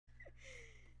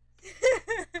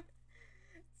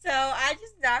I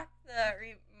just knocked the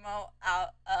remote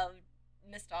out of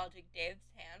Nostalgic Dave's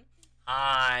hand.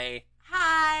 Hi.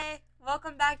 Hi.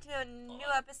 Welcome back to a new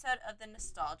episode of the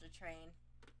Nostalgia Train.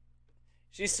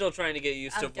 She's still trying to get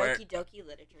used to where... Doki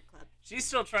Literature Club. She's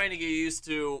still trying to get used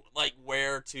to, like,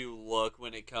 where to look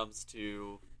when it comes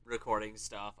to recording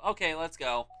stuff. Okay, let's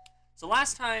go. So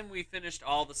last time we finished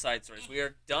all the side stories. We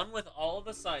are done with all of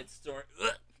the side stories.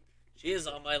 She is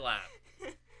on my lap.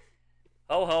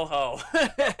 Ho, ho, ho.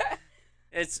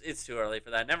 It's too early for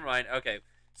that. Never mind. Okay,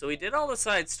 so we did all the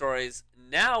side stories.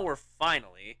 Now we're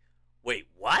finally... Wait,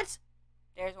 what?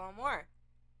 There's one more.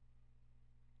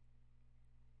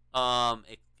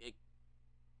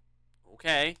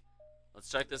 Okay.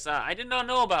 Let's check this out. I did not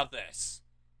know about this.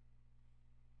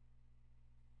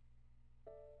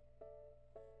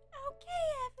 Okay,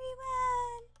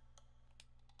 everyone.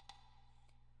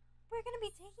 We're going to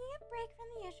be taking a break from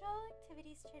the usual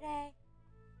activities today.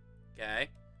 Okay.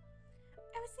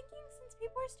 I was thinking since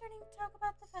people are starting to talk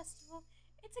about the festival,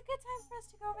 it's a good time for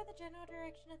us to go over the general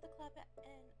direction of the club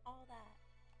and all that.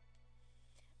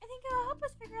 I think it will help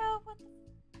us figure out what to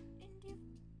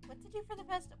do for the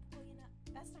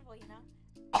festival, you know.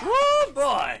 Oh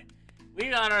boy! We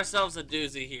got ourselves a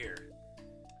doozy here.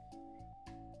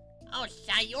 Oh,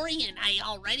 Sayori and I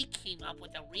already came up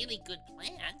with a really good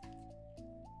plan.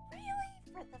 Really?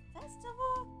 For the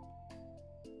festival?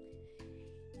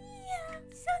 Yeah,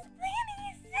 so the plan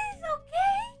is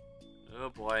okay? Oh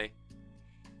boy.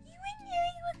 You and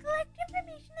Yuri will collect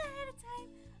information ahead of time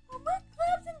on what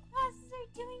clubs and classes are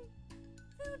doing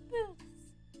food booths.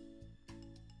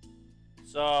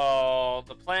 So,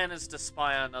 the plan is to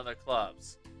spy on other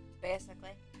clubs.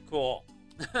 Basically. Cool.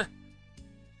 Then we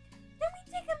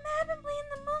take a map and plan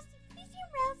the most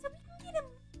efficient route so we can get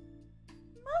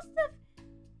most of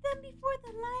them before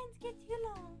the lines get too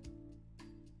long.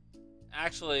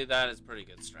 Actually, that is pretty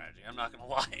good strategy. I'm not gonna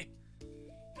lie.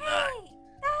 Hey,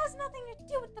 that has nothing to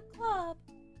do with the club.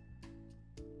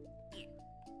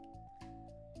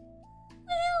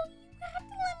 Well, you have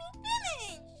to let me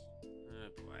finish. Oh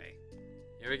boy.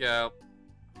 Here we go.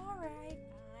 Alright,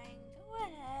 fine. Go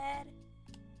ahead.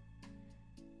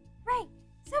 Right.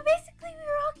 So basically, we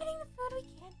were all getting the food we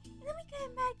can, and then we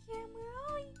came back here and we were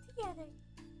all eating together.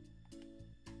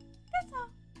 That's all.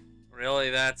 Really,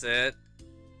 that's it?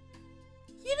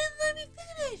 You didn't let me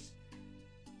finish.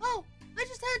 Oh, I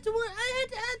just had to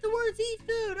add the words eat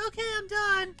food. Okay, I'm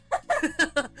done.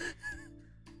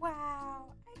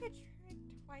 Wow, I get tricked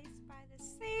twice by the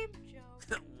same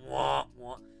joke. Wah,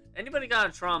 wah. Anybody got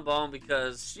a trombone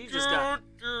because she just got...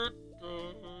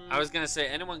 I was gonna say,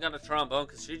 anyone got a trombone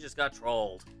because she just got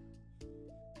trolled.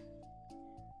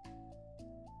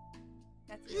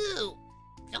 That's Ew,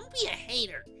 don't be a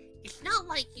hater. It's not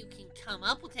like you can come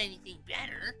up with anything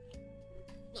better.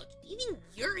 Look, even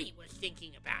Yuri was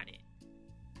thinking about it.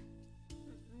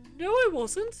 No, I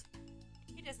wasn't.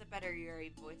 He does a better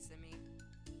Yuri voice than me.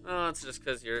 Oh, it's just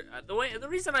because you're... The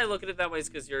reason I look at it that way is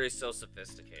because Yuri's so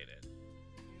sophisticated.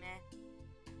 Meh.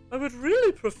 I would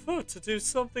really prefer to do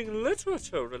something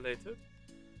literature-related.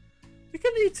 We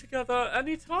can eat together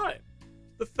any time.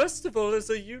 The festival is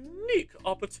a unique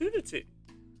opportunity.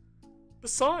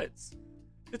 Besides,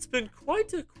 it's been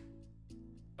quite a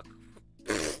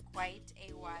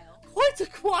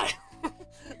while.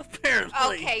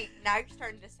 Apparently. Okay, now you're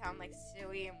starting to sound like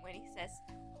Stewie and when he says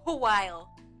a while.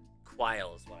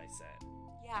 Quile is what I said.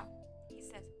 Yeah, he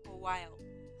says a while.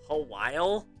 A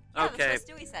while? Yeah, Okay. that's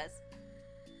what Stewie says.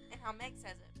 And how Meg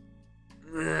says it.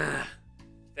 Ugh.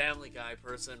 Family Guy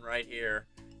person right here.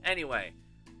 Anyway.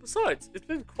 Besides, it's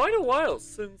been quite a while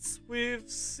since we've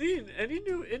seen any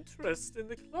new interest in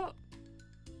the club.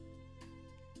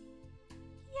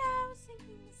 Yeah, I was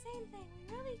thinking the same thing.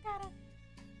 We really got a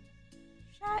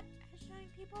shot at showing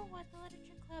people what the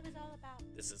literature club is all about.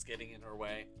 This is getting in her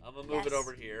way. I'm gonna move it Yes.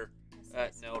 over here.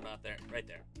 Yes. No, not there. Right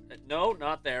there. No,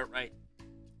 not there. Right.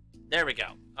 There we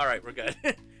go. Alright, we're good.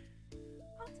 I'll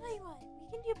tell you what, we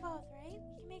can do both, right?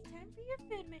 We can make time for your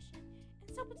food mission and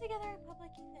still put together a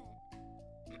public event.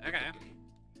 Okay.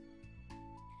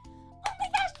 Oh my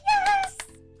gosh, yes!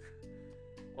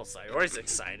 Well, Sayori's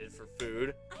excited for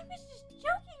food. I was just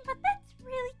joking, but that's a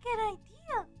really good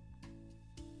idea.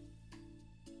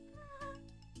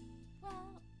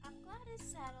 Well, I'm glad it's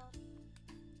settled.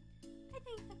 I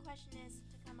think the question is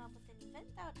to come up with an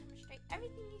event that will demonstrate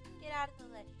everything you can get out of the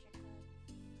literature club.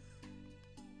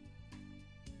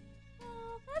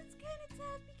 Well, that's kind of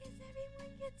tough because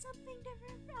everyone gets something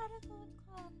different out of the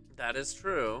club. That is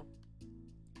true.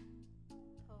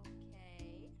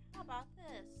 Okay, how about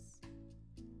this?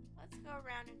 Let's go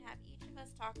around and have each of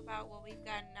us talk about what we've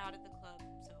gotten out of the club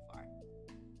so far.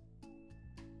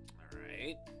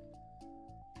 right?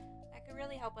 That could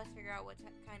really help us figure out what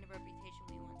kind of reputation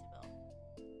we want to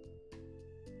build.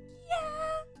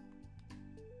 Yeah!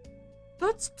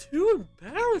 That's too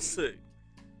embarrassing.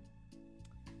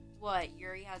 What,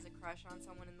 Yuri has a crush on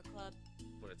someone in the club?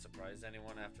 Would it surprise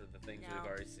anyone after the things No. we've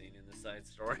already seen in the side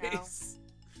stories?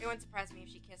 It wouldn't surprise me if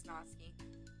she kissed Natsuki.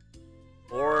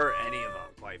 Or any of them,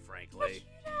 quite But frankly.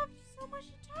 you'd have so much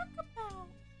to talk about.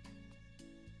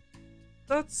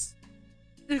 That's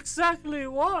exactly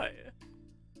why.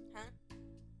 Huh?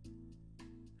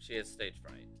 She has stage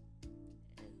fright.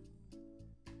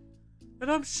 And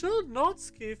I'm sure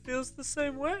Natsuki feels the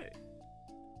same way.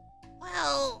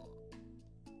 Well,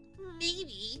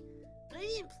 maybe, but I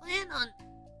didn't plan on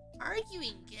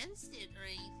arguing against it or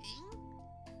anything.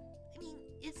 I mean,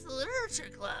 it's the literature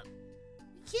club.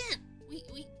 We can't.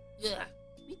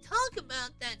 We talk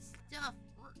about that stuff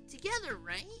together,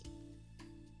 right?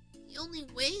 The only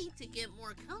way to get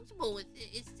more comfortable with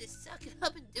it is to suck it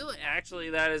up and do it. Actually,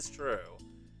 that is true.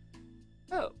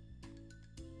 Oh.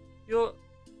 You're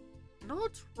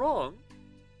not wrong.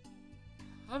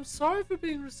 I'm sorry for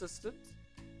being resistant.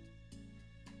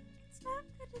 It's not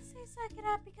good to say suck it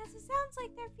up because it sounds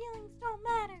like their feelings don't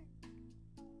matter.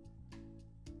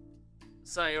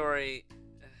 Sayori,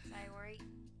 Sayori,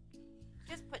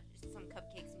 just put some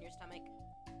cupcakes in your stomach.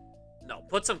 no,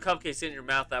 put some cupcakes in your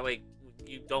mouth. That way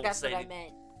you don't That's say what I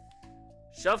anything. meant.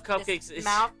 Shove cupcakes This in.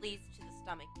 mouth leads to the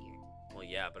stomach, dear. Well,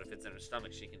 yeah, but if it's in her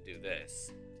stomach, she can do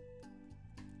this.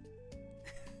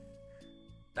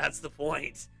 That's the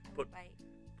point. Bite.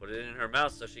 Put it in her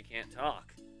mouth so she can't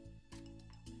talk.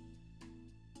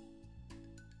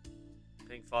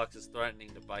 Pink Fox is threatening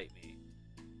to bite me.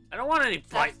 I don't want any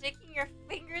Stop bite. sticking your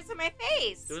fingers in my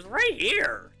face. It was right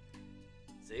here.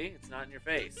 See? It's not in your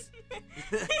face.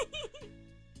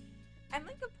 I'm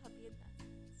like a puppy in that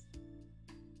sense.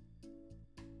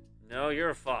 No,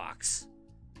 you're a fox.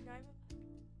 No, I'm a puppy.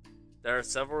 There are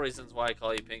several reasons why I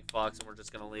call you Pink Fox, and we're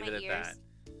just going to leave My it at ears. that.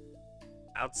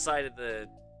 Outside of the,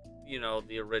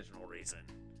 the original reason.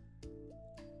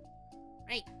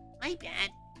 Right, my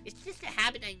bad. It's just a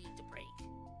habit I need to break.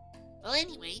 Well,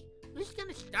 anyway, who's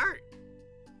gonna start?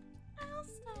 I'll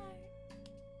start.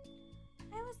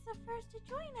 I was the first to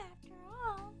join after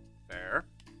all. Fair.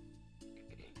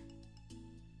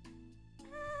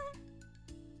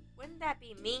 Wouldn't that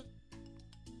be me?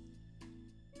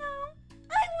 No,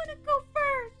 I want to go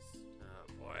first. Oh,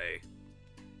 boy.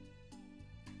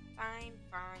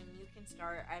 Fine, you can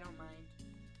start. I don't mind.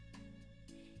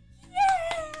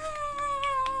 Yay!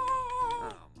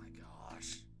 Oh, my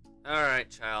gosh. Alright,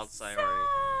 child Sayori.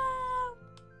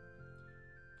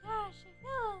 Gosh, it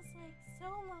feels like so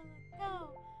long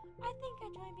ago. I think I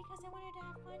joined because I wanted to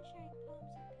have fun sharing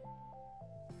poems with people.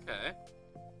 Okay.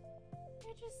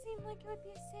 It just seemed like it would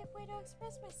be a safe way to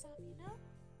express myself, you know?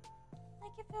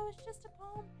 Like if it was just a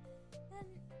poem, then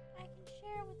I can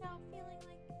share without feeling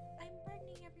like I'm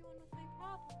burdening everyone with my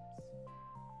problems.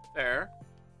 Fair.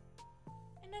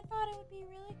 And I thought it would be a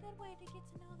really good way to get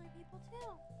to know other people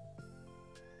too.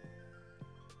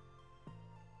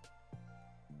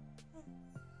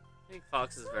 Pink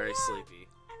Fox is very sleepy.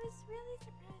 I was really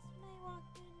surprised when I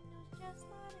walked in and it was just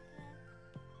Monica.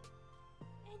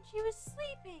 And she was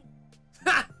sleeping.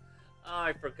 Ha! Oh,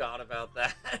 I forgot about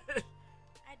that.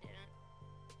 I didn't.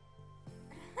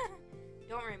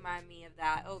 Don't remind me of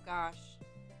that. Oh gosh.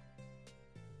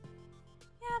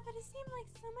 Yeah, but it seemed like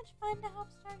so much fun to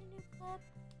help start a new club.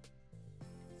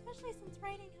 Especially since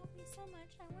writing helped me so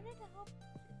much. I wanted to help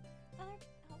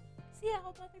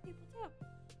other people too.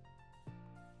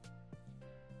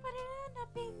 But it ended up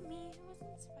being me who was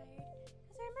inspired.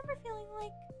 Because I remember feeling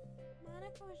like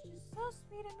Monica was just so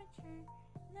sweet and mature.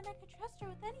 And then I could trust her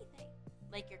with anything.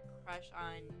 Like your crush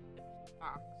on the pink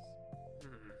fox.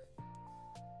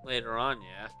 Later on,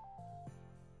 yeah.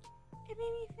 It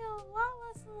made me feel a lot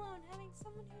less alone having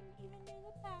someone who even knew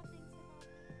the bad things about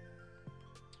me.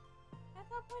 At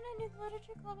that point, I knew the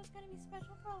literature club was going to be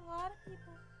special for a lot of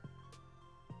people.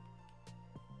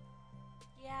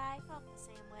 Yeah, I felt the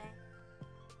same way.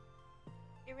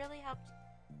 It really helped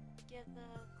give the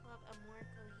club a more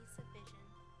cohesive vision.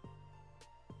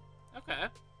 Okay.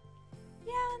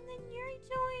 Yeah, and then Yuri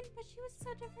joined, but she was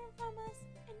so different from us.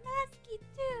 And Natsuki,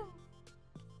 too.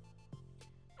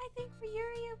 I think for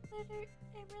Yuri, it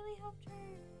really helped her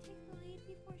take the lead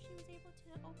before she was able to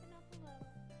open up a little.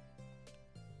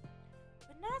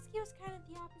 But Natsuki was kind of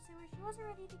the opposite, where she wasn't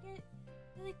ready to get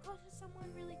really close to someone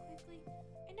really quickly.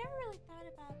 I never really thought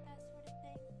about that sort of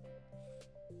thing.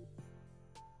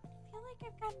 I feel like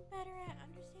I've gotten better at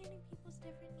understanding people's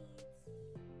different needs.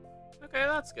 Okay,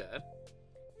 that's good.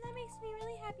 And that makes me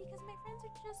really happy because my friends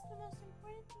are just the most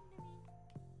important thing to me.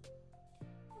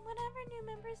 And whatever new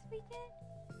members we get,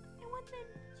 I want them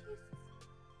to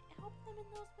help them in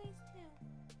those ways too.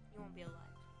 You won't be alive.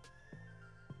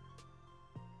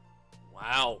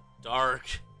 Wow,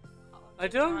 dark. I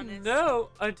don't know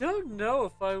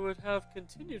if I would have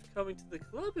continued coming to the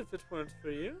club if it weren't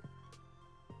for you.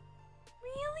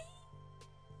 Really?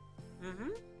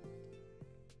 Mm-hmm.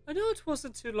 I know it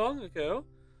wasn't too long ago,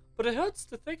 but it hurts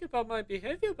to think about my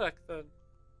behavior back then.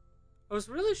 I was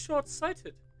really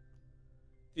short-sighted.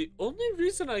 The only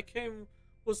reason I came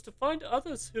was to find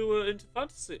others who were into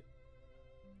fantasy.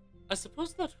 I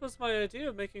suppose that was my idea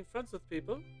of making friends with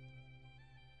people.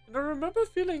 And I remember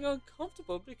feeling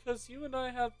uncomfortable because you and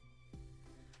I have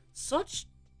such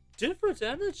different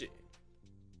energy.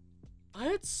 I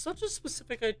had such a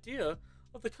specific idea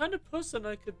of the kind of person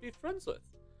I could be friends with.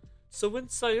 So when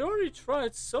Sayori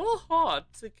tried so hard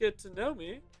to get to know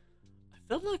me, I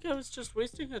felt like I was just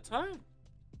wasting her time.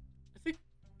 I think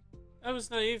I was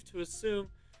naive to assume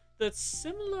that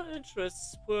similar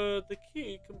interests were the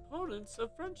key components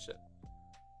of friendship.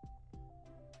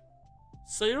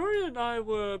 Sayori and I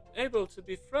were able to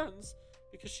be friends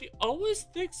because she always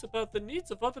thinks about the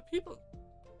needs of other people.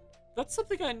 That's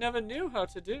something I never knew how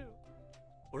to do,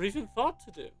 or even thought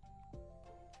to do.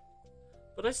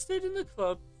 But I stayed in the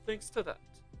club thanks to that,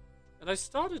 and I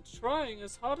started trying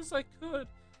as hard as I could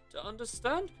to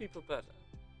understand people better.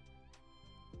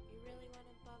 You really went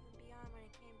above and beyond when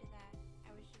it came to that.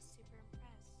 I was just super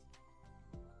impressed.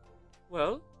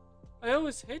 Well, I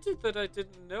always hated that I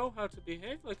didn't know how to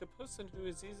behave like a person who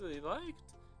is easily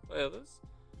liked by others.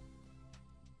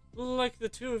 Like the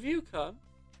two of you can.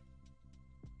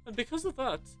 And because of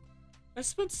that, I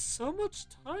spent so much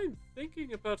time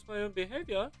thinking about my own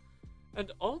behavior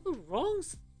and all the wrong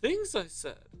things I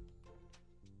said.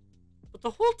 But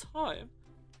the whole time,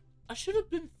 I should have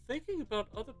been thinking about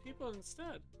other people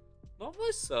instead, not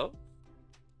myself.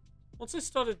 Once I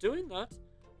started doing that,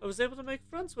 I was able to make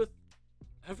friends with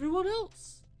everyone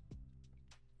else.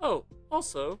 Oh,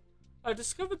 also, I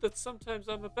discovered that sometimes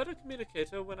I'm a better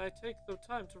communicator when I take the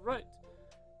time to write,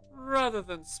 rather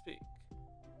than speak.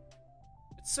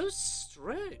 It's so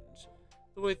strange,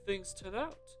 the way things turn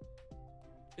out.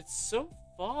 It's so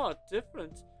far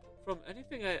different from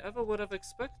anything I ever would have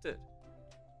expected.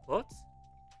 But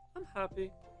I'm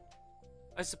happy.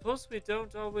 I suppose we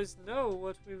don't always know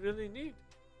what we really need.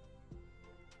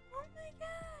 Oh my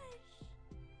gosh!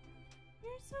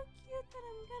 You're so cute that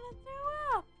I'm gonna throw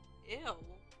up. Ew.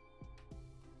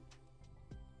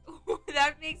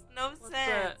 That makes no What's sense.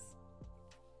 that?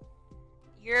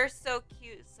 You're so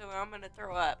cute, so I'm gonna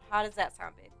throw up. How does that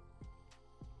sound, babe?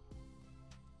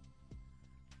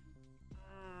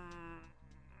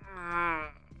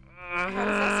 How does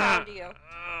that sound to you?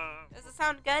 Does it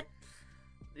sound good?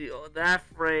 That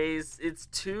phrase, it's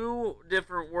two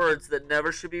different words that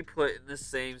never should be put in the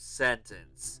same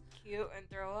sentence. Cute and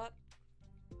throw up?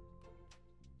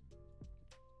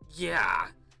 Yeah.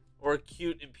 Or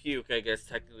cute and puke, I guess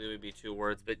technically would be two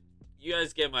words, but you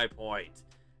guys get my point.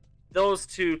 Those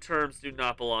two terms do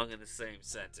not belong in the same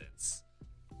sentence.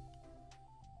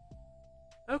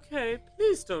 Okay,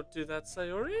 please don't do that,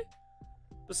 Sayori.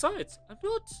 Besides, I'm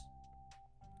not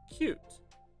cute.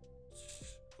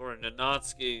 According to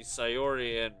Natsuki,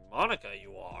 Sayori, and Monica,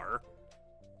 you are.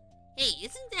 Hey,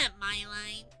 isn't that my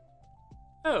line?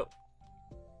 Oh.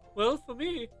 Well, for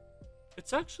me,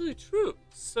 it's actually true,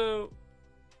 so...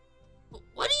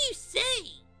 What are you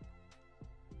saying?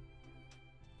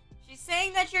 She's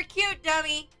saying that you're cute,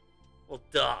 dummy. Well,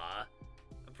 duh.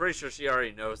 I'm pretty sure she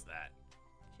already knows that.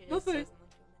 She just Nothing. says in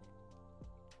like 2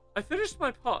 minutes. I finished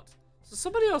my pot, so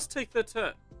somebody else take their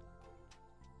turn.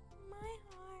 My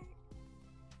heart.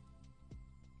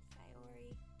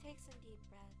 Sayori, take some deep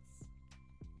breaths.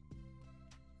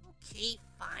 Okay,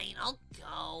 fine, I'll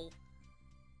go.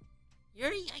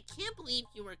 Yuri, I can't believe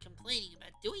you were complaining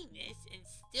about doing this and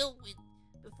still went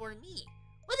before me.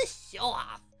 What a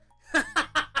show-off!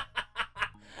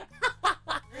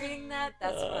 Reading that,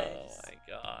 that's why. Oh my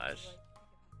gosh.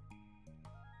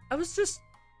 I was just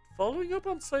following up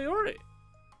on Sayori.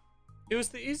 It was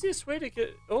the easiest way to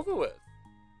get over with.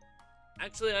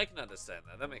 Actually, I can understand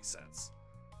that. That makes sense.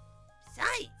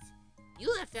 Besides,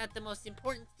 you left out the most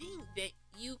important thing that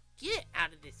you get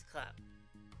out of this club.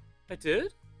 I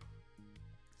did?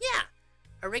 Yeah,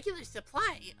 a regular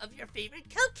supply of your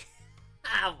favorite Coke.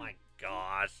 Oh my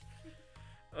gosh.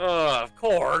 Of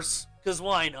course. Because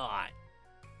why not?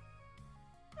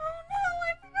 Oh no,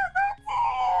 I forgot that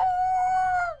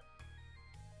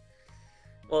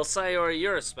too! Well, Sayori,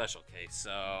 you're a special case,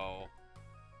 so...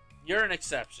 You're an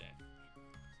exception.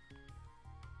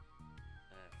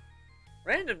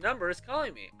 Random number is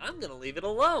calling me. I'm gonna leave it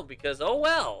alone because, oh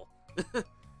well.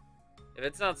 If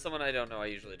it's not someone I don't know, I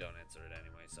usually don't answer it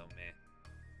anyway, so meh.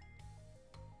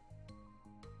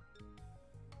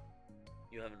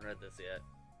 You haven't read this yet.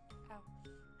 Oh.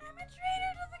 I'm a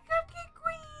traitor to the Cupcake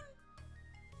Queen.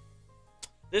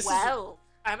 This Well,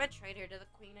 I'm a traitor to the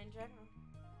queen in general.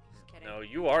 Just is... kidding. No,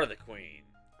 you are the queen.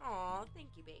 Aw, thank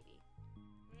you, baby.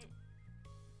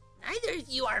 Neither of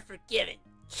you are forgiven.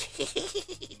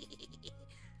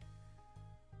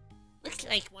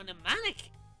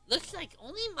 Looks like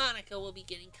only Monica will be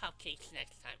getting cupcakes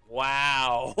next time.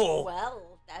 Wow.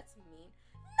 Well, that's mean.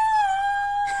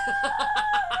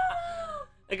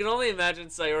 I can only imagine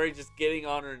Sayori just getting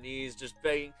on her knees, just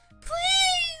begging,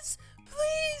 please,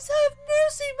 please have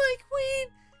mercy, my queen.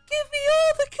 Give me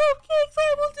all the cupcakes.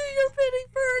 I will do your bidding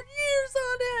for years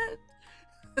on end.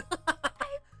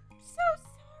 I'm so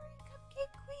sorry,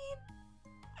 Cupcake Queen.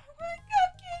 I want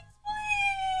cupcakes,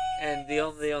 please. And the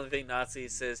only thing Nazi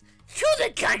says, To the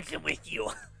dungeon with you.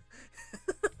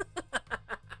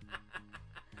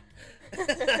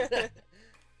 I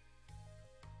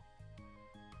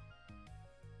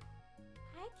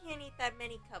can't eat that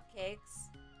many cupcakes.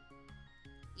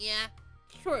 Yeah,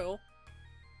 true.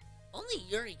 Only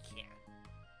Yuri can.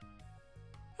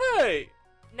 hey.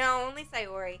 No, only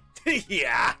Sayori.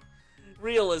 Yeah.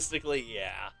 Realistically,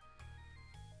 yeah.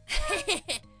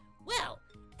 Well,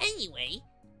 anyway,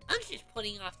 I'm just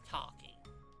putting off talking.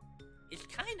 It's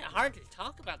kind of hard to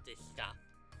talk about this stuff,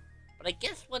 but I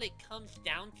guess what it comes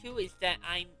down to is that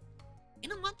I'm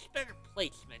in a much better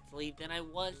place mentally than I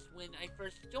was when I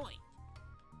first joined.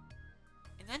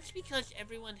 And that's because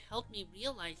everyone helped me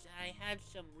realize that I had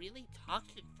some really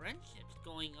toxic friendships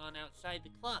going on outside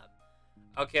the club.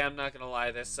 Okay, I'm not gonna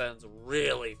lie, this sounds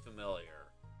really familiar.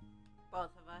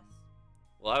 Both of us.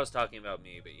 Well, I was talking about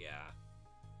me, but yeah.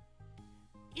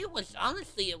 It was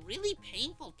honestly a really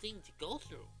painful thing to go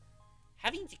through.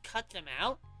 Having to cut them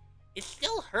out, it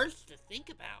still hurts to think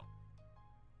about.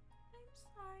 I'm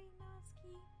sorry,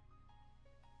 Noski.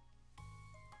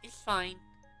 It's fine.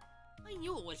 I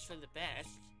knew it was for the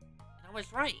best, and I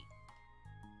was right.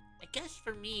 I guess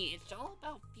for me, it's all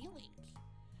about feelings.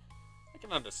 I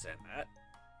can understand that.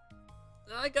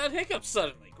 I got hiccups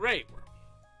suddenly. Great.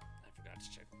 I forgot to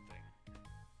check one thing.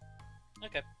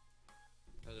 Okay.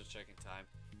 I was just checking time.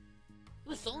 It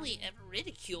was only ever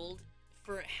ridiculed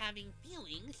for having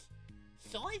feelings,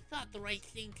 so I thought the right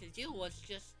thing to do was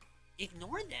just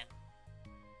ignore them.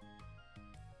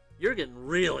 You're getting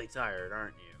really tired,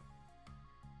 aren't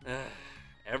you?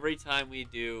 Every time we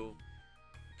do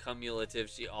cumulative,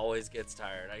 she always gets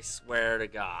tired. I swear to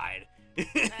God.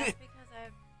 That's because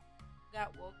I've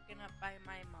got woken up by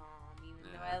my mom,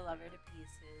 even though I love her to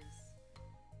pieces.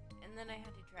 And then I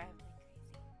had to drive like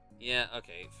crazy. Yeah,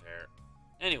 okay, fair.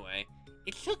 Anyway,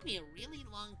 It took me a really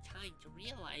long time to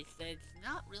realize that it's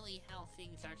not really how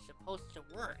things are supposed to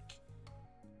work.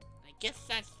 I guess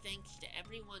that's thanks to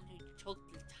everyone who took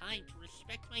the time to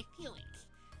respect my feelings,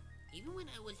 even when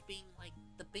I was being like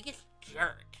the biggest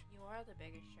jerk. You are the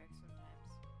biggest jerk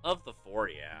sometimes. of the four,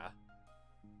 yeah.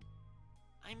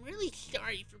 I'm really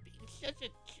sorry for being such a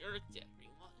jerk to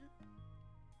everyone.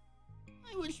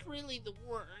 I was really the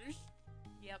worst.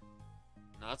 Yep.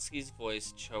 Natsuki's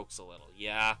voice chokes a little.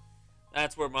 Yeah,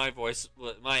 that's where my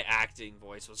acting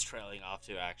voice was trailing off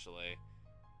to, actually.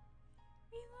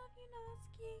 We love you,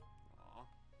 Noski. Aw.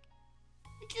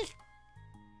 I just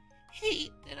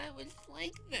hate that I was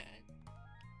like that.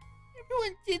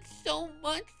 Everyone did so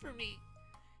much for me.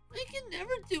 I can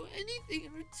never do anything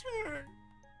in return.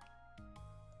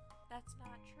 That's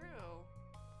not true.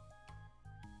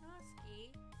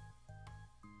 Noski.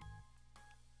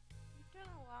 You've done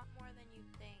a lot more than you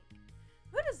think.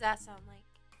 Who does that sound like?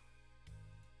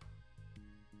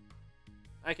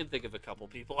 I can think of a couple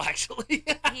people, actually.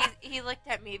 He looked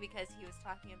at me because he was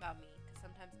talking about me. Because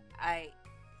sometimes I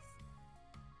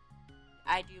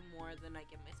do more than I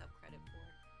give myself credit for.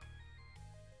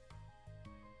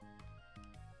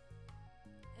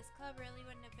 This club really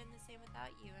wouldn't have been the same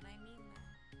without you, and I mean that.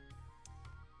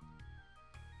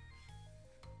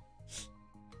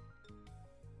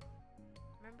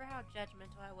 Remember how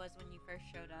judgmental I was when you first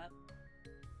showed up?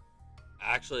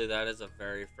 Actually, that is a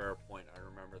very fair point. I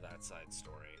remember that side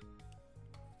story.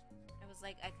 It was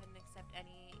like I couldn't accept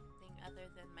anything other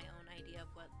than my own idea of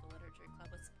what the literature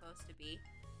club was supposed to be.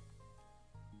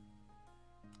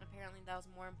 Apparently that was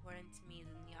more important to me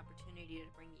than the opportunity to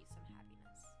bring you some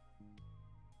happiness.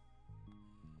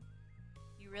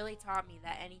 You really taught me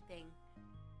that anything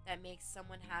that makes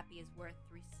someone happy is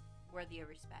worthy of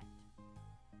respect.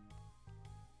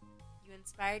 You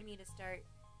inspired me to start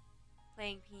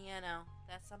playing piano.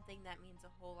 That's something that means a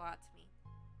whole lot to me.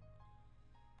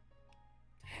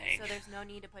 Dang. So there's no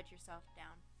need to put yourself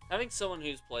down. Having someone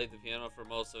who's played the piano for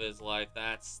most of his life,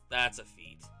 that's a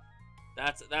feat.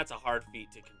 That's a hard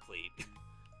feat to complete.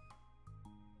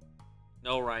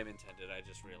 No rhyme intended. I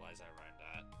just realized I rhymed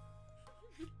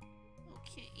that.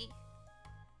 Okay.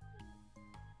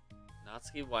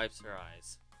 Natsuki wipes her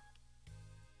eyes.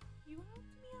 You helped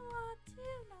me a lot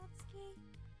too, Natsuki.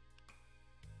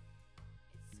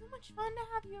 It's so much fun to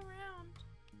have you around.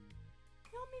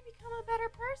 You helped me become a better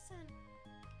person.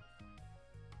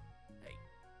 Hey.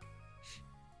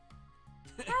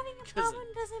 Having a 'Cause problem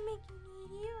doesn't make you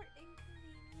needy or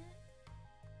inconvenient.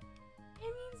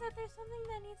 It means that there's something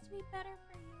that needs to be better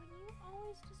for you, and you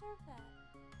always deserve that.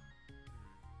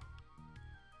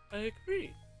 I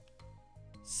agree.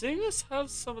 Seeing us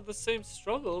have some of the same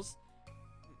struggles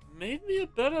made me a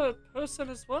better person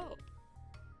as well.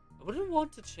 I wouldn't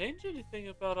want to change anything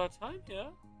about our time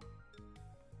here.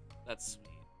 That's sweet.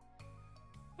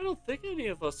 I don't think any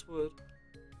of us would.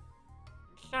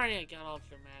 I'm sorry I got all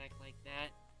dramatic like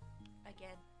that.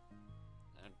 Again.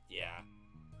 Yeah.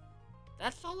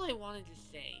 That's all I wanted to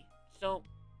say. So,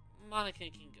 Monica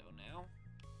can go now.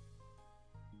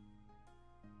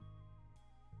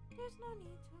 There's no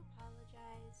need to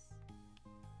apologize.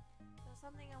 There's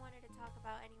something I wanted to talk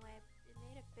about anyway. It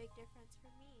made a big difference for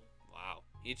me. Wow.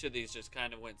 Each of these just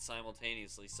kind of went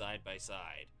simultaneously side by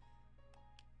side.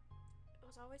 I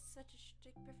was always such a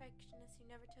strict perfectionist who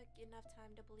never took enough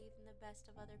time to believe in the best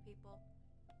of other people.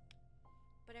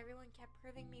 But everyone kept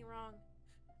proving me wrong.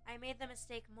 I made the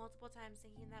mistake multiple times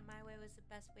thinking that my way was the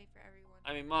best way for everyone.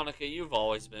 I mean, Monica, you've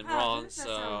always been Huh, wrong, who does that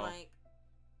so... sound like?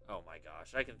 Oh my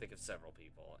gosh, I can think of several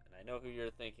people, and I know who you're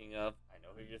thinking of. I know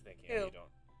who you're thinking Who? of. You don't.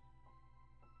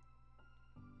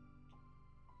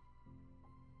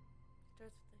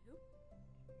 Starts with the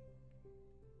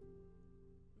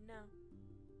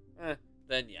who? No.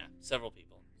 Then yeah, several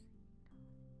people.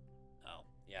 Oh,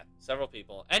 yeah, several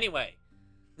people. Anyway.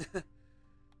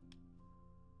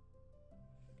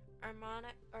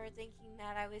 Armana, or thinking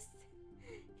that I was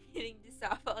hitting to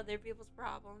solve other people's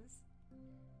problems.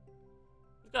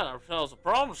 We've got ourselves a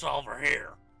problem solver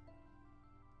here.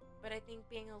 But I think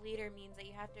being a leader means that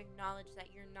you have to acknowledge that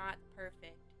you're not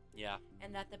perfect. Yeah,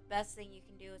 And that the best thing you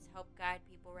can do is help guide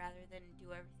people rather than do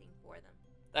everything for them.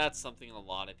 that's something a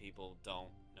lot of people don't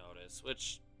notice,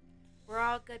 which, We're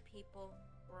all good people.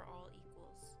 We're all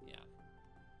equals. yeah.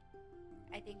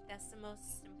 I think that's the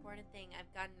most important thing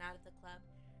I've gotten out of the club.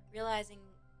 Realizing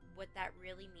what that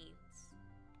really means.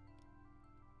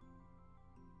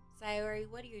 Sayori,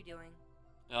 what are you doing?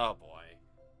 Oh boy.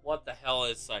 What the hell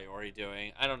is Sayori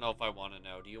doing? I don't know if I want to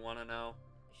know. Do you want to know?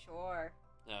 Sure.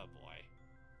 Oh boy.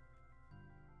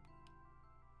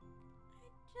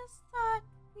 I just thought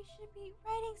we should be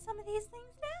writing some of these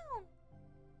things down.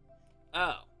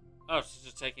 Oh. Oh, she's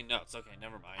just taking notes. Okay,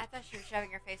 never mind. I thought she was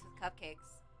shoving her face with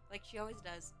cupcakes. Like she always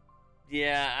does.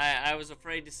 Yeah, I was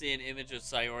afraid to see an image of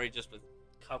Sayori just with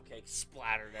cupcakes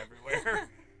splattered everywhere.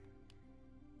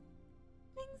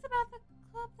 Things about the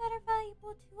club that are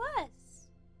valuable to us.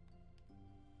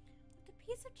 With a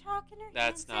piece of chalk in her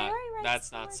That's hand, not. Sayori writes That's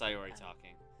the not word- Sayori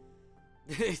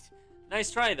Oh. talking.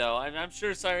 Nice try, though. I'm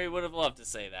sure Sayori would have loved to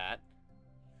say that.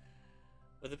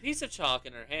 With a piece of chalk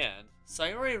in her hand,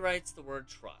 Sayori writes the word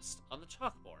trust on the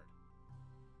chalkboard.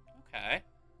 Okay.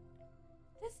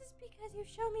 This is because you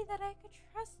showed me that I could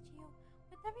trust you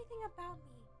with everything about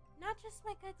me, not just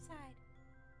my good side.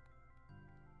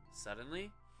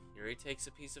 Suddenly, Yuri takes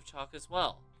a piece of chalk as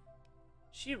well.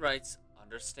 She writes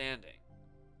understanding.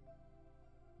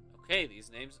 Okay,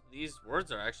 these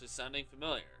words are actually sounding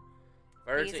familiar. If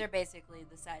I were These to- are basically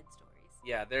the side stories.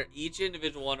 Yeah, they're each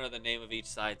individual one are the name of each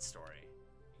side story.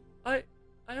 I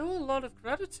owe a lot of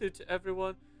gratitude to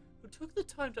everyone who took the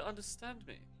time to understand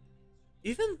me.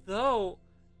 Even though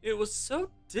it was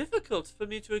so difficult for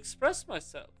me to express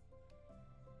myself.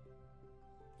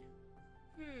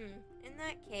 In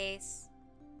that case,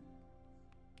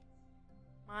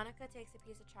 Monica takes a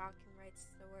piece of chalk and writes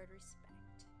the word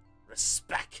respect.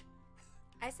 Respect.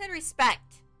 I said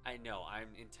respect. I know, I'm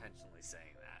intentionally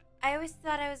saying that. I always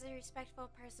thought I was a respectful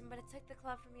person, but it took the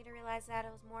club for me to realize that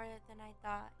it was more than I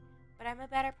thought. But I'm a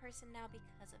better person now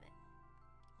because of it.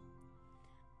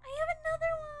 I have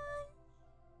another one!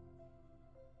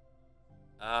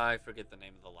 I forget the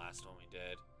name of the last one we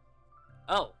did.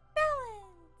 Oh,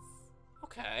 Balance!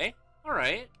 okay.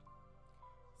 Alright.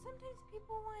 Sometimes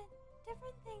people want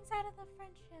different things out of the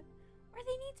friendship, or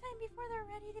they need time before they're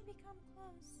ready to become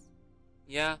close.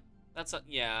 Yeah,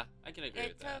 yeah, I can agree It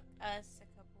with took that. us a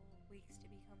couple weeks to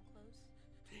become close.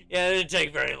 Yeah, it didn't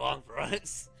take very long for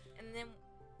us. And then,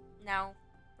 now,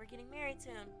 we're getting married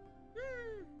soon.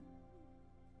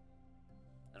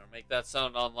 I don't make that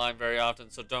sound online very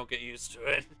often, so don't get used to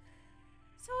it.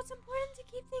 So it's important to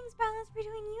keep things balanced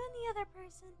between you and the other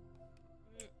person.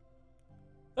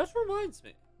 That reminds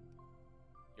me.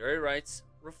 Yuri writes,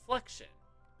 reflection.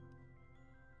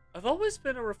 I've always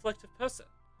been a reflective person,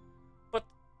 but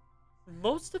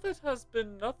most of it has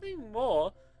been nothing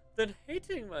more than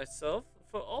hating myself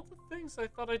for all the things I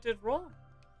thought I did wrong.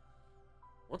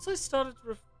 Once I started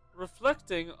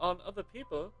reflecting on other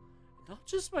people, not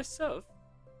just myself,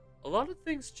 a lot of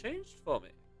things changed for me.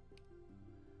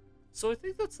 So I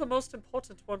think that's the most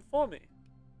important one for me.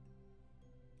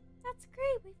 That's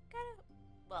great. We've got a...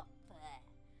 Well,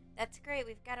 that's great.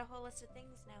 We've got a whole list of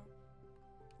things now.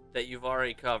 That you've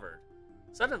already covered.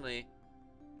 Suddenly,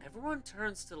 everyone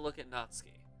turns to look at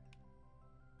Natsuki.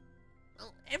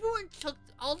 Well, everyone took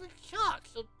all the chalk,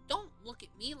 so don't look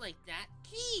at me like that.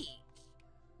 Jeez.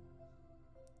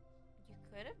 You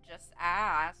could have just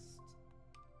asked.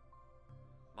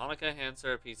 Monica hands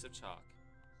her a piece of chalk.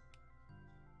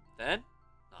 Then,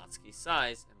 Natsuki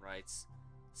sighs and writes,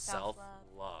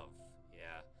 self-love.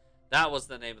 Yeah, that was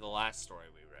the name of the last story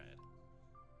we read.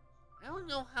 I don't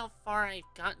know how far I've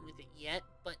gotten with it yet,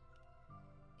 but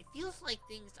it feels like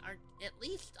things are at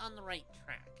least on the right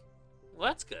track. Well,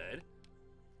 that's good.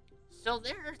 So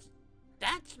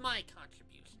that's my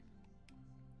contribution.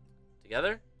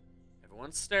 Together,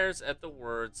 everyone stares at the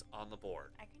words on the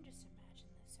board. I can just imagine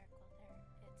the circle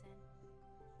it's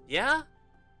in. Yeah?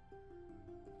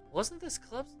 Wasn't this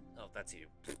club... Oh, that's you.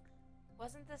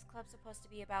 Wasn't this club supposed to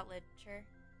be about literature?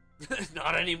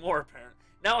 Not anymore, apparently.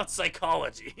 Now it's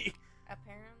psychology.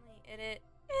 Apparently, it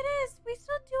It is. We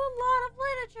still do a lot of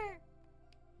literature.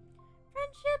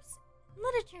 Friendships,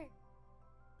 literature.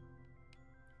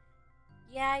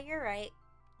 Yeah, you're right.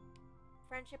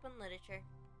 Friendship and literature.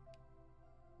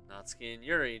 Natsuki and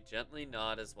Yuri gently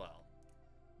nod as well.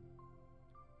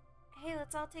 Hey,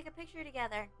 let's all take a picture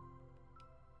together.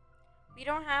 We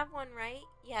don't have one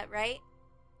yet, right?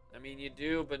 I mean, you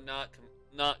do, but not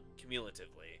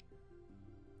cumulatively.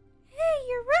 Hey,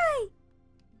 you're right.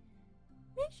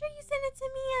 Make sure you send it to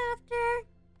me after.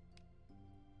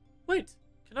 Wait,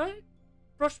 can I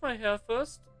brush my hair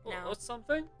first? No. Or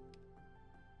something?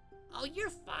 Oh, you're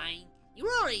fine. You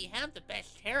already have the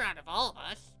best hair out of all of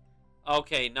us.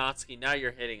 Okay, Natsuki, now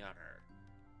you're hitting on her.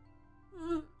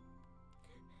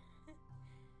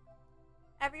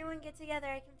 Everyone get together.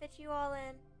 I can fit you all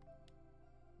in.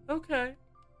 Okay.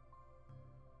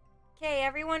 Okay,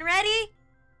 everyone ready?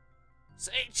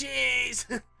 Say cheese!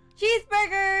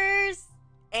 Cheeseburgers!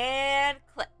 And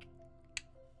click.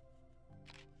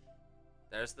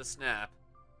 There's the snap.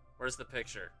 Where's the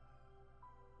picture?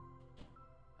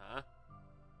 Huh?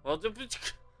 Well,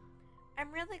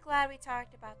 I'm really glad we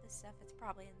talked about this stuff. It's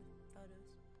probably in the photos.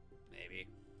 maybe.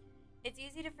 It's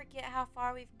easy to forget how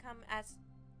far we've come as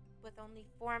with only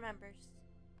 4 members.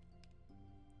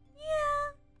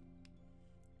 Yeah.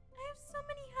 I have so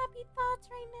many happy thoughts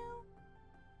right now.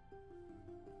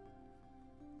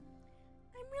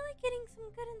 I'm really getting some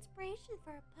good inspiration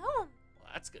for a poem.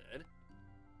 Well, that's good.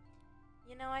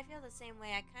 You know, I feel the same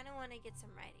way. I kind of want to get some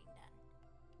writing done.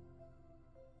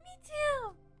 Me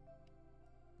too.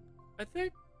 I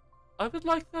think I would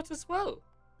like that as well.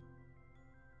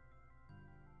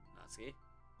 Natsuki?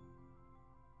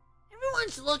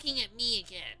 Everyone's looking at me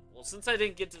again. Well, since I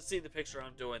didn't get to see the picture,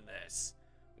 I'm doing this.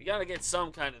 We gotta get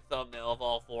some kind of thumbnail of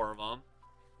all 4 of them.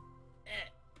 If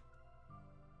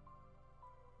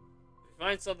we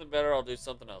find something better, I'll do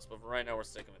something else. But for right now, we're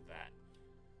sticking with that.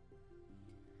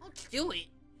 I'll do it,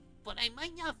 but I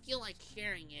might not feel like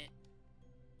sharing it.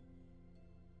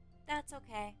 That's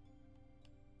okay.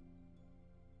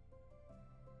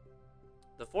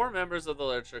 The 4 members of the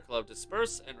Literature Club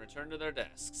disperse and return to their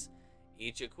desks,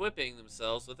 each equipping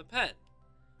themselves with a pen.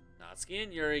 Natsuki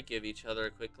and Yuri give each other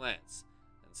a quick glance,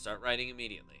 and start writing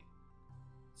immediately.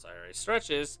 Sayori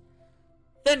stretches,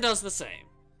 then does the same.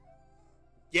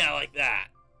 Yeah, like that.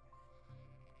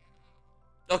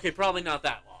 Okay, probably not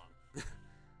that long.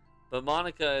 But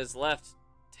Monica is left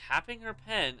tapping her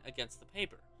pen against the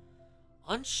paper,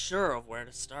 unsure of where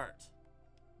to start.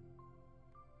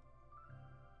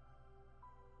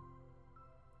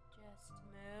 Just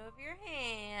move your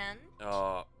hand.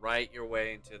 Write your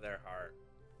way into their heart.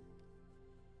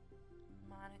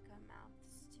 Monica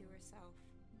mouths to herself.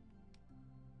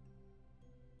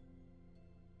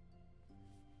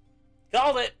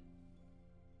 Called it!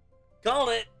 Called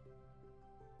it!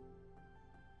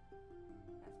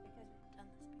 That's because we've done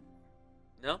this before.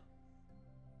 No?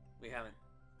 We haven't.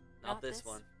 Not this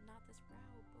one. Not this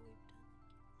route, but we've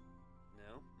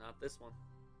done. No, not this one.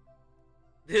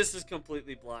 This is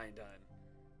completely blind on.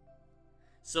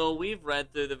 So we've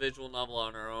read through the visual novel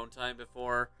on our own time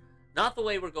before. Not the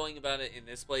way we're going about it in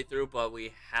this playthrough, but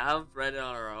we have read it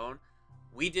on our own.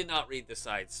 We did not read the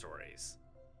side stories.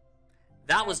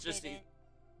 That was just...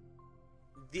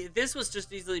 This was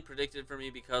just easily predicted for me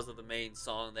because of the main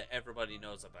song that everybody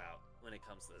knows about when it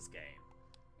comes to this game.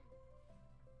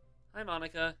 Hi,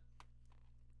 Monica.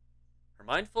 Her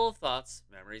mind full of thoughts,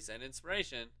 memories, and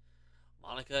inspiration,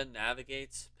 Monica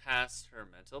navigates past her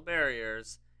mental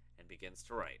barriers and begins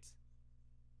to write.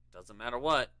 It doesn't matter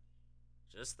what,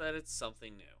 just that it's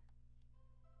something new.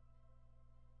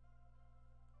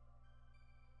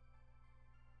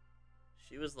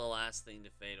 She was the last thing to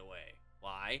fade away.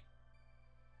 Why?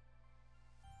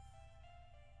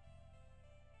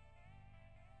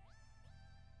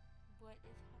 What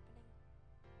is happening?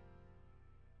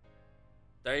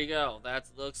 There you go. That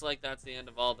looks like that's the end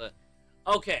of all the...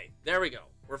 Okay, there we go.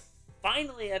 We're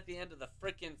finally at the end of the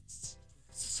frickin'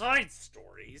 side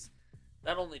stories.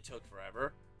 That only took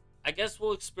forever. I guess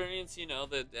we'll experience, you know,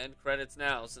 the end credits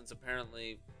now, since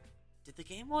apparently... Did the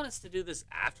game want us to do this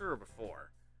after or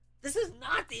before? This is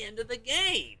not the end of the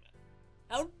game!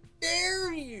 How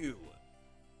dare you!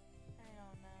 I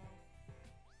don't know.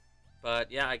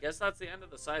 But yeah, I guess that's the end of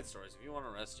the side stories. If you want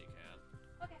to rest, you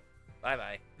can. Okay.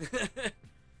 Bye-bye.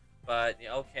 But,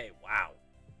 yeah, okay, wow.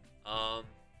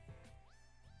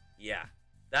 Yeah.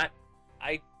 That,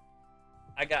 I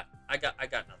got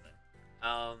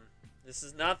nothing. This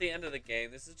is not the end of the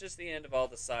game. This is just the end of all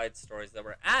the side stories that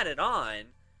were added on.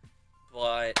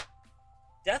 But,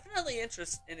 definitely an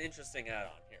interesting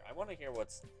add-on here. I want to hear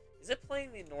what's... Is it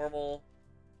playing the normal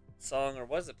song, or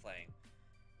was it playing?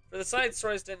 For the side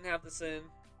stories, didn't have this in.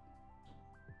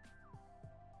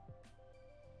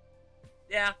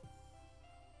 Yeah.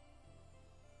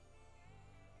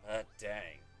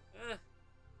 Dang.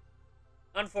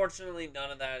 Unfortunately,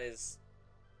 none of that is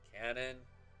canon,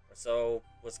 or so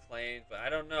was claimed, but I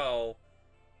don't know.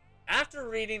 After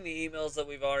reading the emails that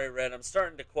we've already read, I'm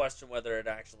starting to question whether it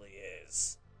actually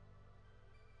is.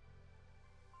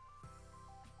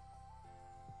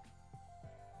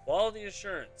 Quality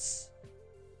assurance.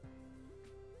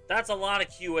 That's a lot of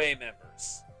QA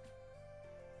members.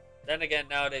 Then again,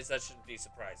 nowadays that shouldn't be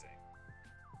surprising.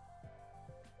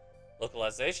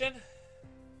 Localization?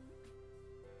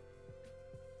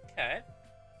 Okay.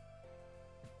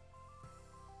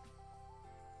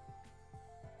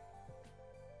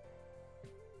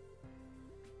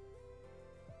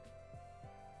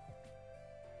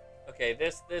 Okay,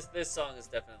 this song is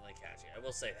definitely catchy. I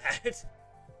will say that.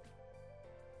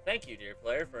 Thank you, dear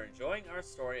player, for enjoying our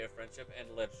story of friendship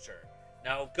and literature.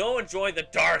 Now go enjoy the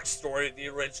dark story of the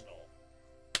original.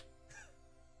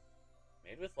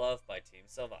 Made with love by Team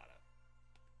Silvana.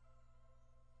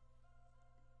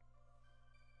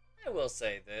 I will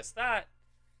say this, that...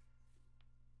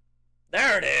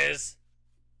 There it is!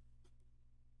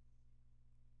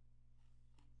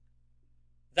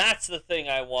 That's the thing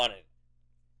I wanted.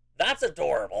 That's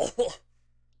adorable.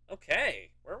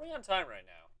 Okay, where are we on time right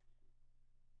now?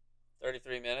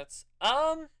 33 minutes.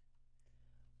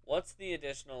 What's the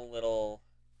additional little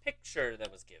picture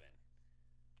that was given?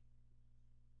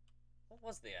 What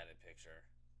was the added picture?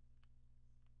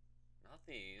 Not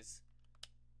these.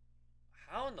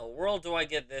 How in the world do I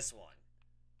get this one?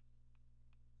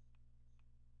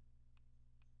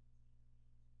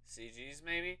 CGs,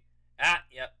 maybe? Ah,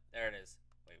 yep, there it is.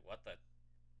 Wait, what the...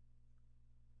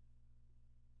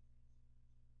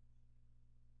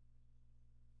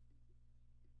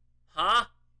 Huh?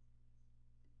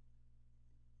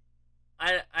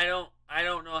 I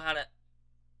don't know how to...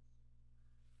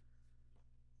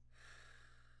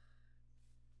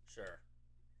 Sure.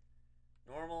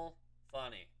 Normal,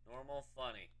 funny. Normal,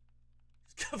 funny.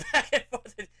 Just go back and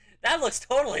forth. That looks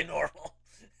totally normal.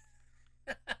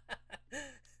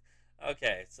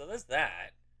 Okay, so there's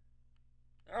that.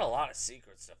 There are a lot of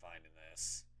secrets to find in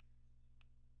this.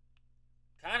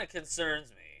 Kind of concerns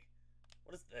me.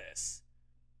 What is this?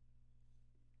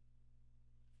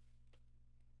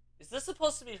 Is this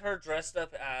supposed to be her dressed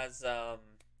up as,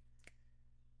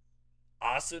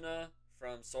 Asuna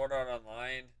from Sword Art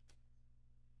Online?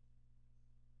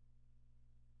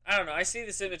 I don't know. I see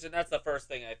this image and that's the first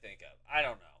thing I think of. I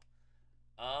don't know.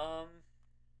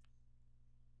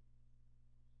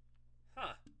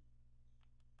 Huh.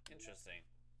 Interesting.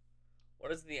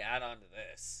 What is the add-on to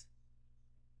this?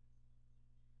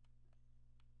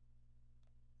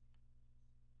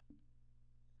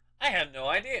 I have no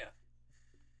idea.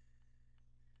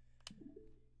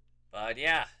 But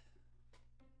yeah.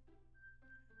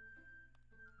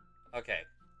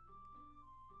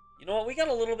 You know what? We got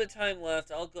a little bit of time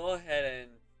left. I'll go ahead and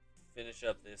finish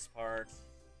up this part.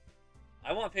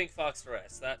 I want Pink Fox to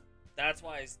rest. That's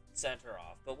why I sent her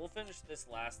off. But we'll finish this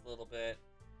last little bit.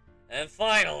 And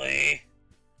finally,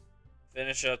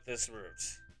 finish up this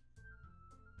route.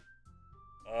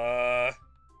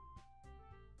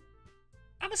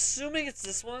 I'm assuming it's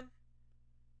this one.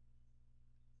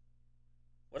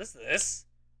 What is this?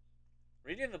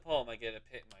 Reading the poem, I get a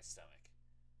pit in my stomach.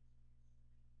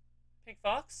 Pink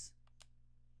Fox?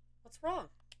 What's wrong?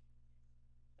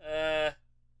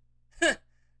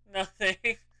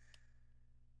 Nothing.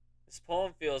 This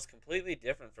poem feels completely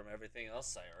different from everything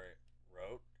else I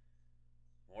wrote.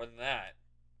 More than that,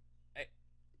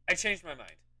 I changed my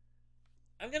mind.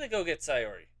 I'm gonna go get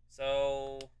Sayori.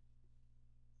 So,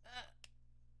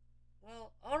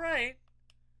 well, alright.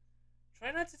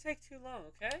 Try not to take too long,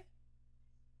 okay? I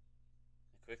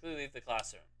quickly leave the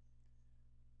classroom.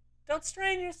 Don't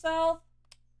strain yourself!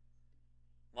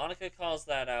 Monica calls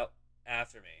that out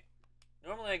after me.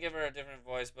 Normally I give her a different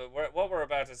voice, but what we're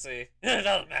about to see, it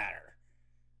doesn't matter.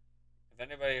 If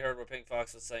anybody heard what Pink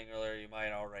Fox was saying earlier, you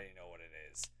might already know what it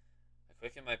is. I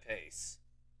quicken my pace.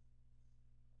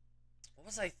 What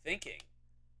was I thinking?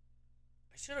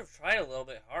 I should have tried a little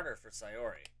bit harder for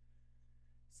Sayori.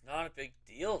 It's not a big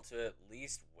deal to at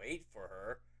least wait for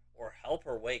her or help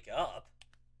her wake up.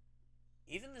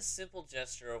 Even the simple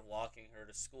gesture of walking her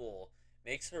to school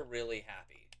makes her really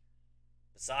happy.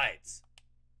 Besides,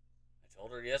 I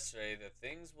told her yesterday that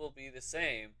things will be the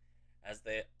same as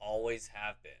they always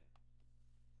have been.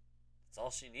 That's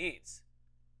all she needs,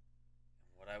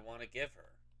 and what I want to give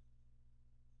her.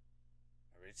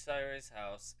 I reach Sayori's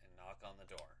house and knock on the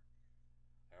door.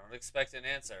 I don't expect an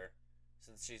answer,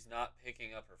 since she's not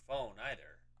picking up her phone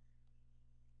either.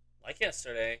 Like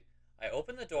yesterday, I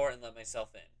open the door and let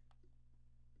myself in.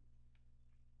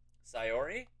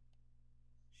 Sayori?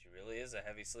 She really is a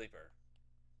heavy sleeper.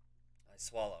 I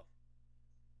swallow.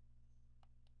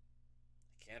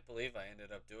 I can't believe I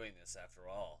ended up doing this after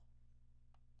all.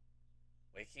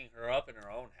 Waking her up in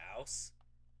her own house?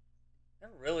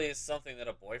 That really is something that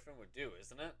a boyfriend would do,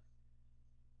 isn't it?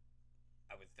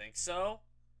 I would think so.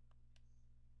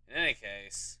 In any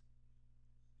case,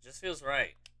 it just feels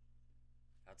right.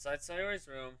 Outside Sayori's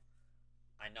room,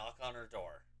 I knock on her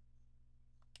door.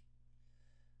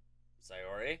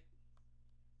 Sayori?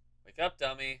 Wake up,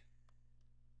 dummy.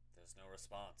 There's no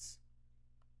response.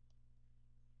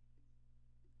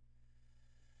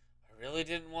 I really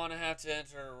didn't want to have to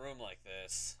enter a room like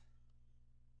this.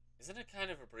 Isn't it kind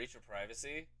of a breach of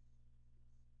privacy?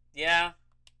 Yeah.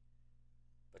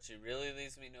 But she really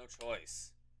leaves me no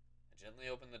choice. I gently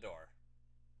open the door.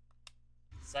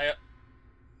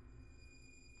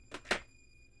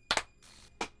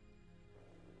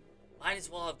 Might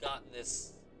as well have gotten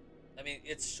this. I mean,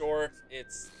 it's short,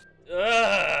 it's...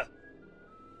 Ugh!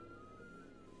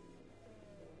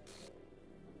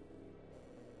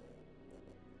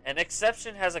 An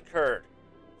exception has occurred.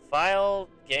 File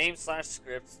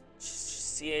game/script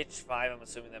ch5, I'm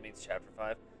assuming that means chapter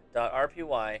 5,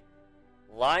 .rpy,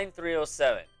 line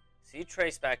 307. See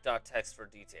traceback.txt for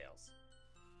details.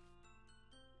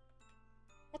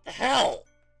 What the hell?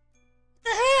 What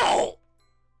the hell?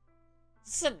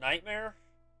 Is this a nightmare?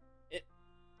 It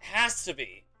has to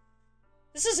be.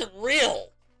 This isn't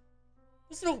real.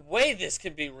 There's no way this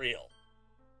can be real.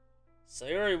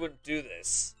 Sayori wouldn't do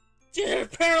this.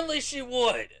 Apparently she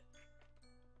would.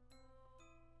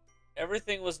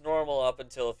 Everything was normal up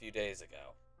until a few days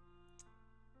ago.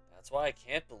 That's why I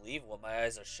can't believe what my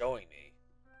eyes are showing me.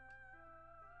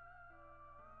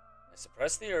 I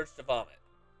suppressed the urge to vomit.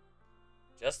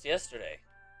 Just yesterday,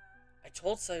 I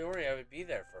told Sayori I would be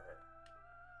there for her.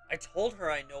 I told her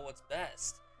I know what's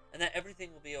best, and that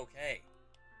everything will be okay.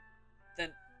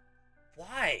 Then,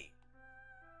 why?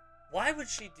 Why would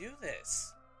she do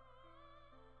this?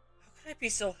 How could I be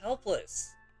so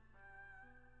helpless?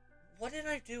 What did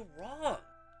I do wrong?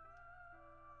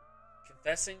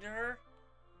 Confessing to her?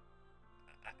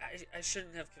 I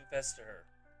shouldn't have confessed to her.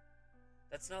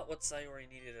 That's not what Sayori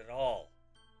needed at all.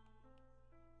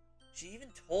 She even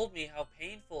told me how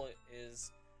painful it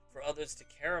is for others to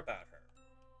care about her.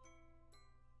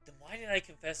 Then why did I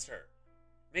confess to her?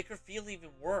 Make her feel even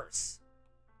worse.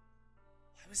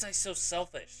 Why was I so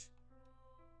selfish?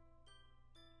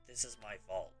 This is my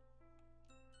fault.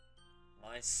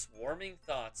 My swarming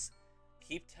thoughts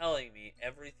keep telling me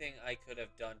everything I could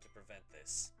have done to prevent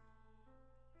this.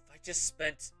 If I just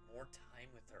spent more time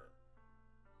with her.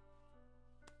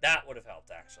 That would have helped,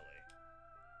 actually.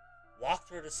 Walked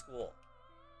her to school.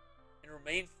 And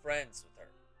remained friends with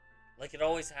her. Like it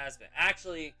always has been.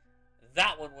 Actually,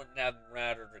 that one wouldn't have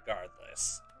mattered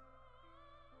regardless.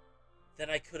 then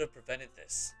I could have prevented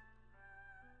this.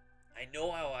 I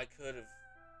know how I could have.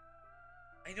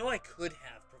 I know I could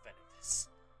have prevented this.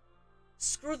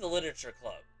 Screw the literature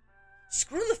club.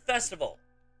 Screw the festival.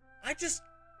 I just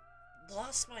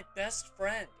lost my best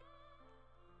friend.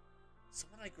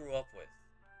 Someone I grew up with.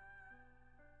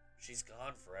 She's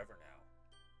gone forever now.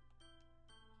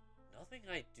 Nothing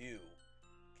I do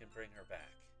can bring her back.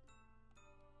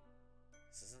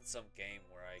 This isn't some game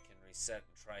where I can reset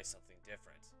and try something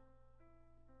different.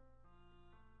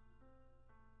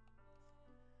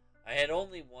 I had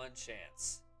only one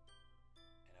chance,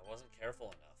 and I wasn't careful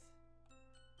enough.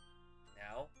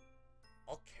 Now,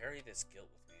 I'll carry this guilt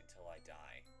with me until I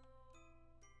die.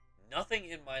 Nothing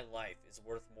in my life is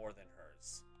worth more than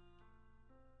hers.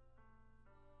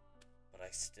 But I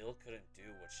still couldn't do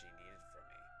what she needed from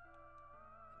me.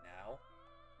 And now,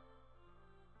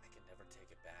 I can never take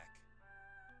it back.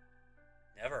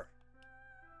 Never.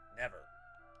 Never.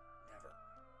 Never.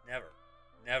 Never.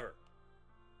 Never.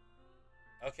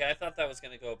 Okay, I thought that was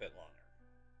going to go a bit longer.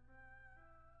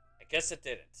 I guess it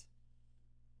didn't.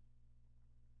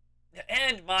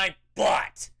 And my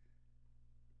butt!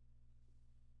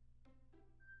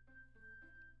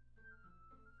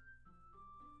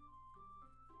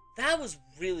 That was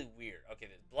really weird. Okay,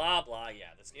 blah, blah,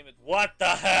 yeah, this game is... What the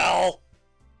hell?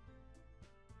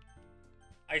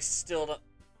 I still don't...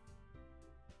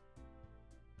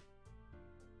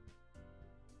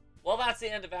 Well, that's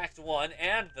the end of Act 1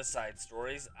 and the side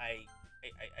stories. I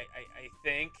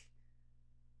think...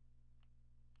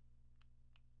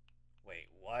 Wait,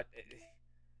 what?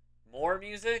 More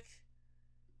music?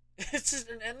 It's just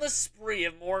an endless spree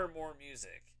of more and more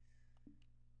music.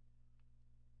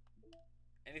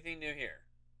 Anything new here?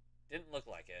 Didn't look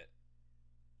like it.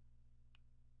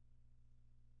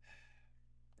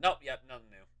 Nope, yep, nothing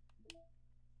new.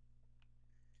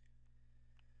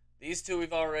 These two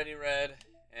we've already read,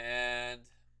 and...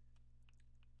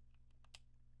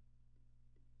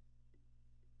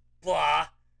 Blah!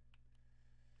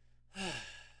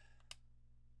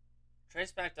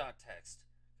 Traceback.txt.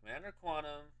 Commander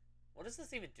Quantum. What does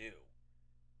this even do?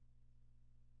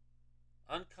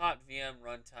 Uncaught VM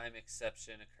runtime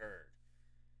exception occurred.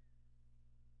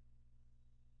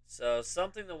 So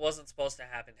something that wasn't supposed to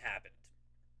happen happened.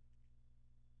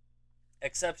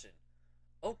 Exception.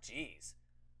 Oh, jeez.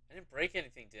 I didn't break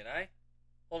anything, did I?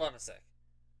 Hold on a sec.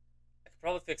 I could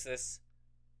probably fix this.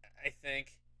 I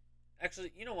think.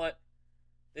 Actually, you know what?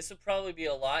 This would probably be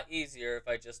a lot easier if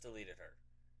I just deleted her.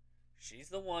 She's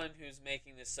the one who's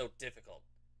making this so difficult.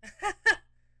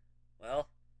 Well,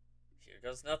 here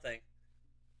goes nothing.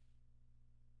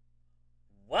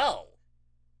 Well.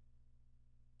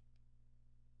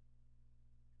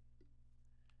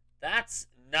 That's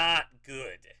not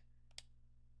good.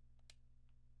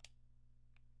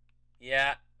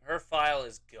 Yeah, her file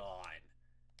is gone.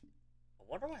 I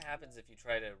wonder what happens if you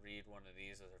try to read one of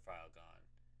these with her file gone.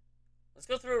 Let's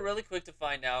go through it really quick to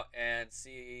find out and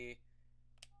see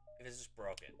if it's just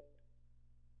broken.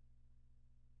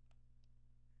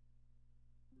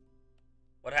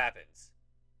 What happens?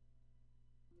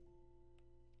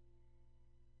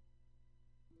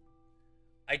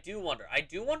 I do wonder. I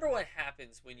do wonder what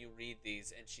happens when you read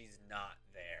these and she's not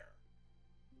there.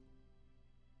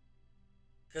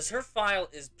 Because her file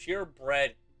is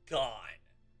purebred gone.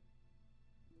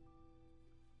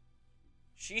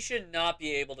 She should not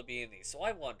be able to be in these, so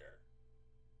I wonder.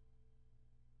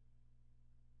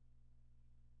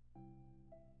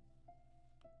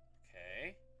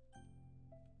 Okay.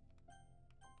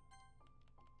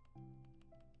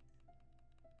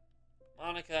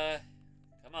 Monica,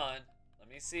 come on. Let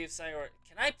me see if Sayori...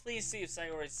 Can I please see if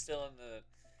Sayori's still in the...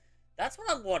 That's what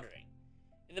I'm wondering.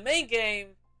 In the main game,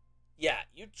 yeah,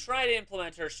 you try to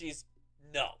implement her, she's...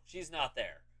 No, she's not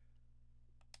there.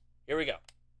 Here we go.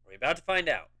 We're about to find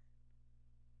out.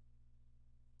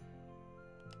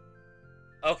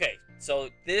 Okay, so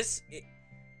this...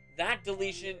 that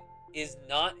deletion is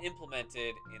not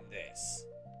implemented in this.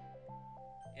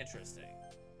 Interesting.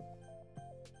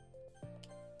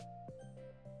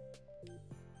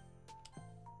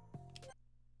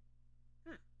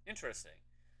 Interesting.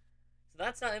 So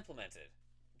that's not implemented.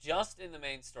 Just in the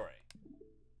main story.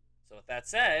 So with that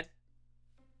said...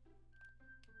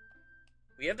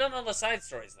 we have done all the side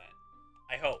stories then.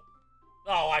 I hope.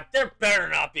 Oh, there better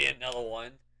not be another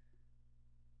one.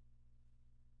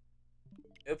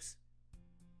 Oops.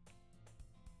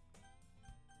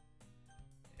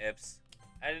 Oops.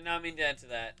 I did not mean to enter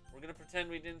that. We're gonna pretend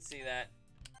we didn't see that.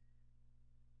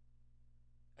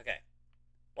 Okay.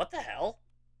 What the hell?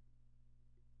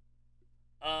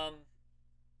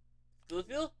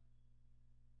 Schoolfield?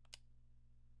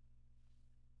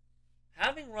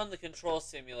 Having run the control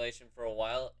simulation for a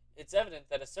while, it's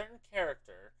evident that a certain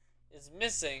character is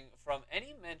missing from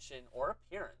any mention or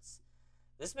appearance.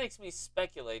 This makes me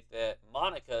speculate that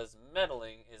Monica's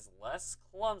meddling is less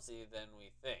clumsy than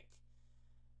we think,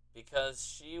 because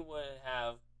she would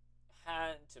have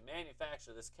had to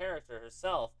manufacture this character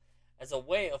herself as a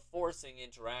way of forcing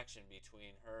interaction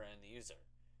between her and the user.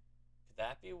 Could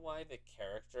that be why the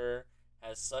character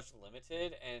has such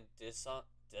limited and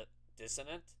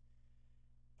dissonant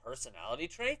personality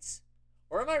traits?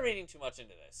 Or am I reading too much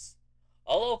into this?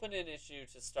 I'll open an issue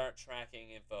to start tracking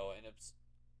info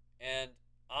and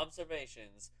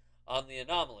observations on the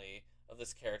anomaly of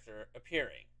this character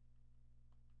appearing.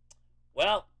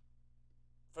 Well,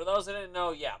 for those who didn't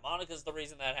know, yeah, Monica's the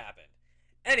reason that happened.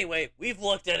 Anyway, we've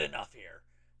looked at enough here.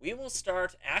 We will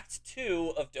start Act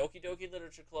 2 of Doki Doki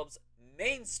Literature Club's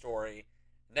main story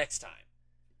next time.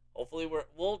 Hopefully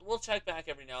we'll check back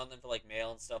every now and then for like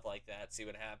mail and stuff like that, see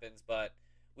what happens, but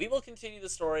we will continue the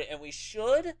story, and we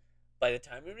should, by the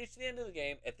time we reach the end of the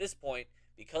game, at this point,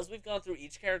 because we've gone through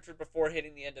each character before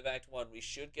hitting the end of Act 1, we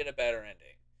should get a better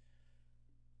ending.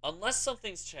 Unless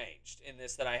something's changed in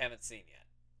this that I haven't seen yet.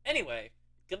 Anyway,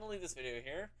 gonna leave this video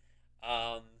here.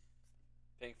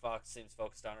 Pink Fox seems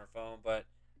focused on her phone, but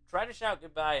try to shout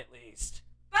goodbye at least.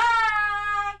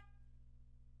 Bye!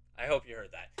 I hope you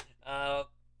heard that.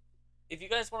 If you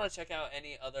guys want to check out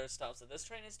any other stops that this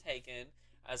train has taken,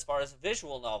 as far as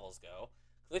visual novels go,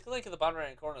 click the link in the bottom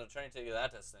right corner of the train to take you to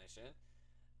that destination.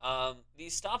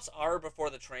 These stops are before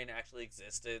the train actually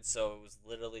existed, so it was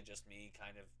literally just me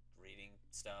kind of reading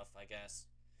stuff, I guess.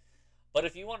 But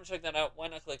if you want to check that out, why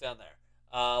not click down there?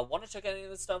 Want to check out any of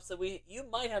the stops that you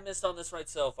might have missed on this ride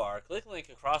so far? Click the link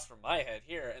across from my head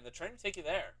here, and the train will take you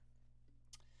there.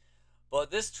 But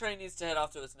this train needs to head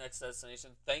off to its next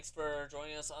destination. Thanks for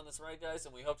joining us on this ride, guys,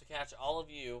 and we hope to catch all of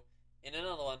you in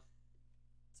another one.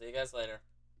 See you guys later.